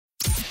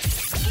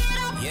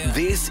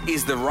This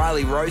is the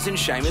Riley Rose and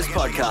Seamus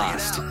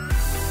podcast.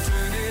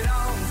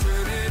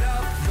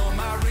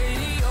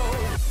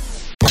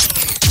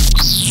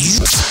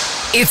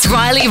 It's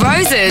Riley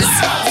Rose's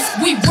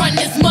We Run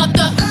This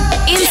Mother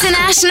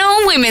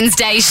International Women's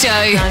Day Show.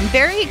 I'm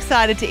very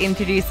excited to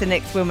introduce the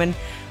next woman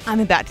I'm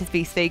about to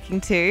be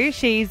speaking to.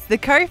 She's the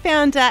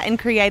co-founder and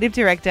creative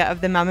director of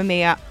the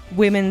Mamamia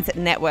Women's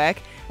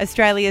Network,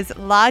 Australia's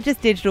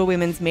largest digital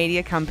women's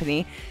media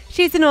company.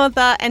 She's an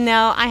author, and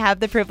now I have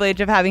the privilege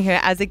of having her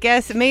as a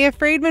guest. Mia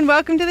Freedman,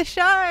 welcome to the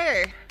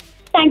show.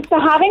 Thanks for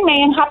having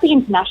me, and happy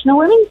International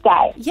Women's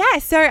Day. Yeah,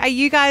 so are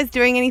you guys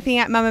doing anything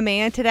at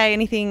Mamamia today,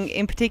 anything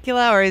in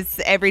particular, or is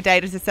every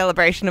day just a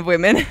celebration of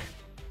women?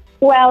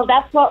 Well,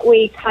 that's what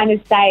we kind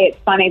of say. It's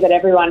funny that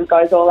everyone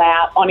goes all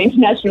out on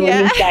International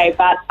Women's Day,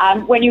 but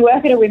when you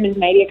work at a women's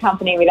media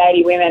company with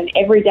 80 women,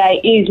 every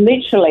day is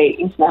literally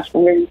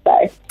International Women's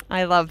Day.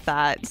 I love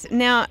that.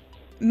 Now,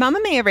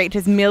 Mamamia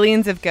reaches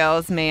millions of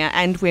girls, Mia,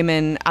 and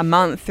women a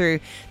month through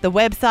the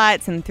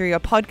websites and through your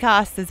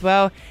podcasts as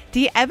well. Do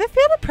you ever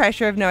feel the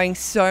pressure of knowing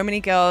so many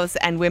girls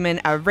and women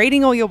are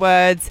reading all your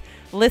words,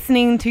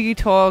 listening to you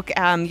talk,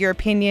 your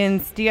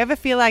opinions? Do you ever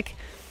feel like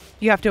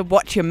you have to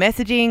watch your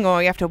messaging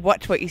or you have to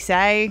watch what you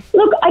say?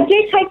 Look, I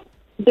do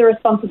take the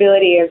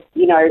responsibility of,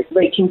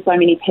 reaching so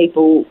many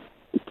people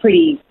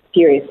pretty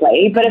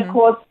seriously. But of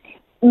course,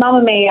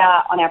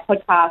 Mamamia on our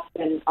podcast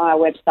and on our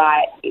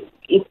website,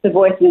 it's the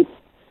voices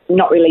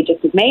not really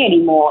just of me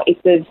anymore.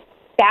 It's of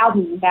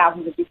thousands and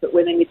thousands of different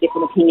women with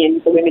different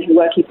opinions, the women who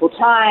work here full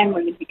time,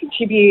 women who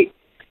contribute,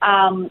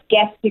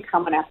 guests who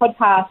come on our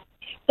podcast.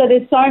 So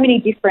there's so many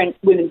different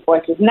women's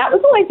voices. And that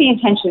was always the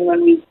intention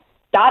when we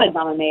started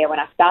Mamamia, when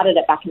I started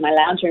it back in my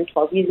lounge room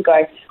 12 years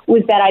ago,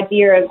 was that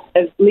idea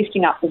of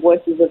lifting up the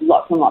voices of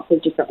lots and lots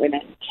of different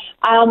women.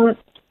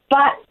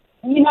 But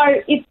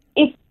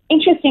it's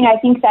interesting, I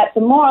think, that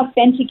the more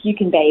authentic you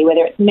can be,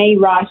 whether it's me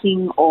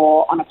writing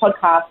or on a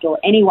podcast or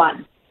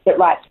anyone that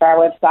writes for our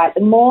website,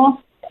 the more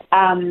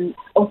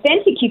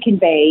authentic you can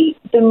be,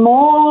 the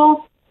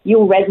more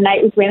you'll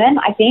resonate with women,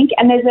 I think.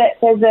 And there's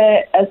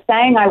a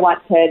saying I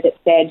once heard that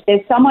said,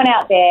 there's someone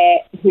out there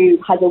who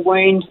has a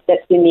wound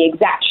that's in the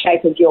exact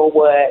shape of your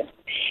words.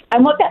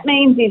 And what that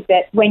means is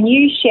that when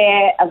you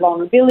share a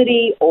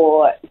vulnerability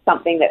or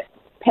something that's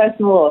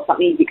personal or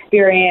something you've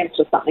experienced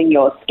or something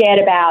you're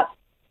scared about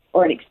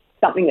or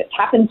something that's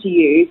happened to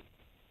you,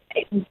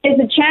 there's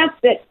a chance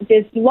that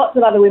there's lots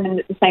of other women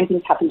that the same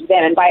thing's happened to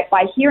them. And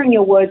by hearing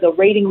your words or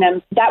reading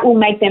them, that will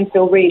make them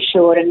feel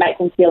reassured and make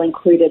them feel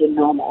included and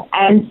normal.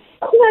 And,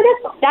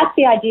 that's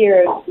the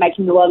idea of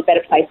making the world a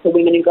better place for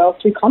women and girls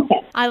through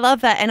content. I love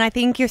that. And I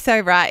think you're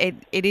so right.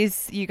 It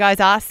is, you guys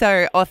are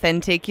so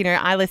authentic.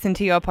 I listen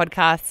to your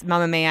podcast,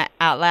 Mamamia,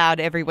 out loud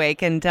every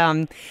week. And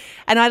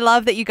I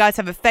love that you guys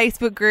have a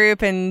Facebook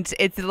group and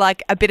it's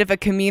like a bit of a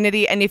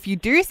community. And if you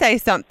do say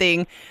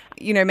something,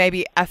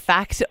 maybe a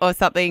fact or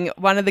something,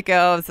 one of the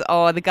girls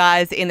or the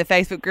guys in the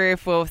Facebook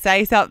group will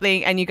say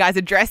something and you guys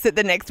address it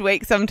the next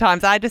week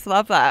sometimes. I just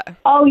love that.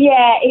 Oh,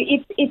 yeah.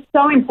 It's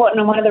so important.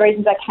 And one of the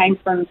reasons I came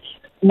from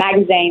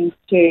magazines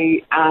to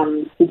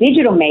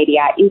digital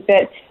media is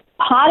that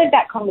part of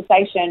that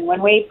conversation,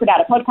 when we put out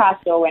a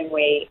podcast or when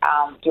we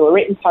do a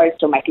written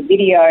post or make a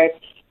video,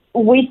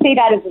 we see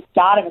that as the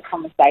start of a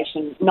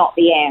conversation, not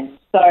the end.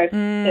 So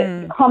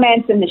the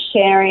comments and the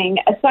sharing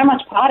are so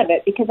much part of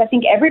it because I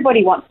think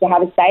everybody wants to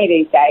have a say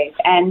these days.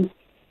 And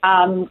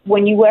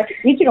when you work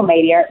at digital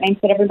media, it means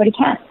that everybody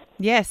can.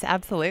 Yes,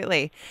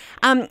 absolutely.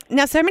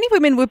 Now, so many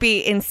women would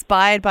be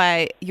inspired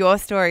by your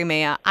story,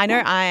 Mia. I know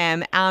I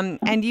am.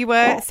 And you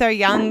were so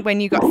young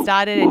when you got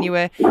started and you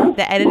were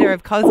the editor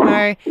of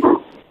Cosmo.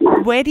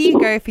 Where do you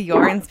go for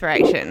your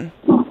inspiration?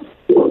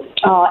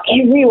 Oh,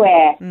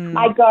 everywhere.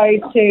 I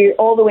go to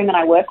all the women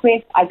I work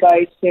with. I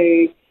go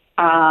to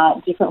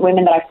different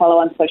women that I follow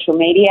on social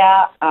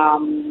media,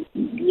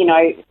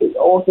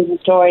 authors of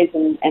stories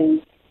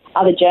and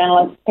other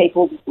journalists,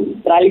 people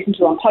that I listen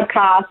to on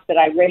podcasts, that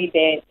I read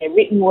their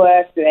written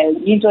work, their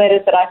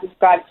newsletters that I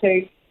subscribe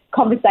to,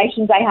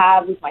 conversations I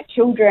have with my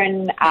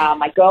children,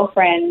 my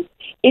girlfriends.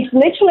 It's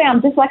literally,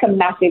 I'm just like a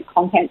massive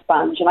content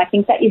sponge, and I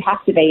think that you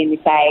have to be in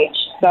this age.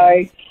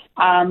 So,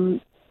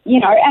 and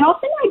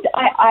often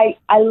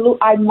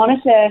I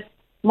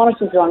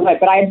monitor's the wrong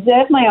word, but I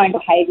observe my own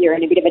behaviour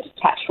in a bit of a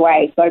detached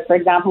way. So, for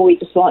example, we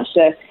just launched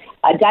a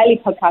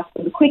daily podcast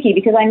called The Quickie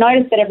because I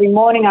noticed that every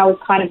morning I was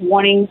kind of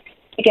wanting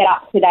to get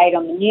up to date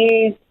on the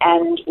news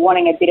and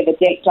wanting a bit of a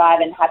deep dive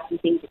and have some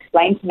things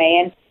explained to me.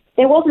 And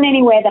there wasn't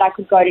anywhere that I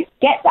could go to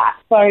get that.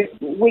 So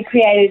we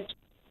created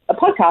a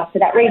podcast for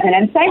that reason.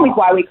 And same with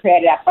why we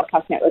created our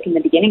podcast network in the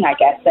beginning, I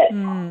guess, that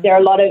there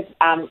are a lot of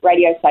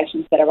radio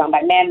stations that are run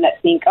by men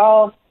that think,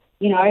 no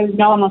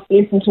one wants to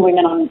listen to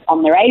women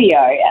on the radio.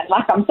 And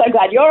I'm so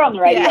glad you're on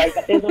the radio,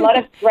 but there's a lot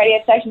of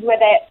radio stations where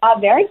there are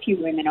very few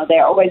women or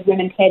there are always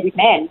women paired with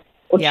men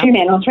or two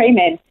men or three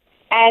men.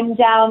 And,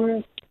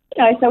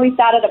 so we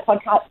started a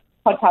podcast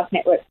podcast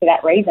network for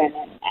that reason,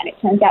 and it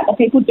turns out that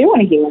people do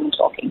want to hear women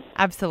talking.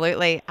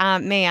 Absolutely.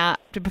 Mia,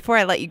 before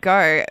I let you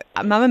go,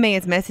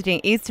 Mamamia's messaging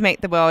is to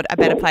make the world a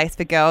better place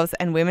for girls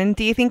and women.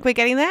 Do you think we're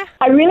getting there?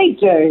 I really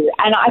do,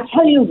 and I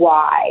tell you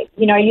why.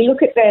 You know, you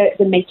look at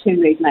the Me Too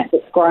movement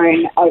that's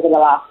grown over the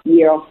last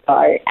year or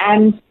so,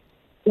 and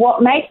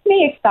what makes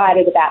me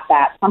excited about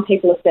that, some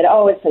people have said,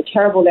 oh, it's so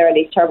terrible, there are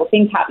these terrible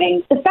things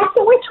happening. The fact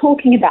that we're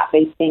talking about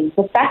these things,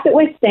 the fact that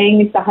we're seeing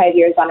this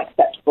behaviour is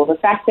unacceptable, the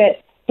fact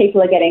that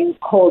people are getting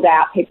called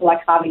out, people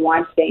like Harvey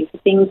Weinstein, for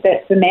things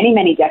that for many,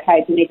 many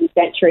decades and even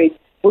centuries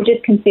were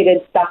just considered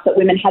stuff that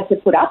women had to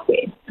put up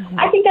with. Mm-hmm.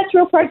 I think that's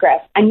real progress.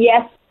 And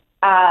yes,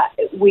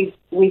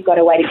 we've got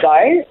a way to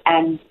go,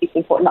 and it's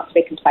important not to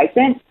be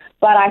complacent.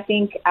 But I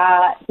think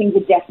things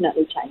are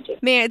definitely changing.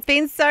 Mia, it's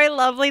been so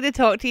lovely to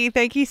talk to you.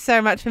 Thank you so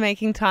much for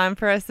making time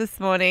for us this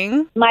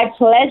morning. My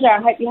pleasure.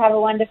 I hope you have a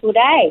wonderful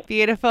day.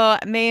 Beautiful.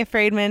 Mia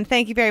Freedman,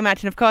 thank you very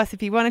much. And of course,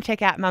 if you want to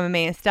check out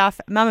Mamamia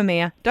stuff,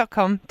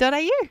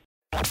 mamamia.com.au.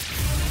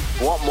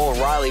 Want more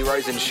Riley,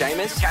 Rose and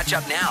Seamus? Catch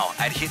up now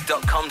at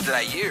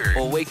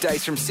hit.com.au or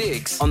weekdays from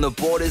 6 on the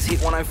Borders Hit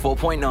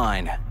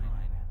 104.9.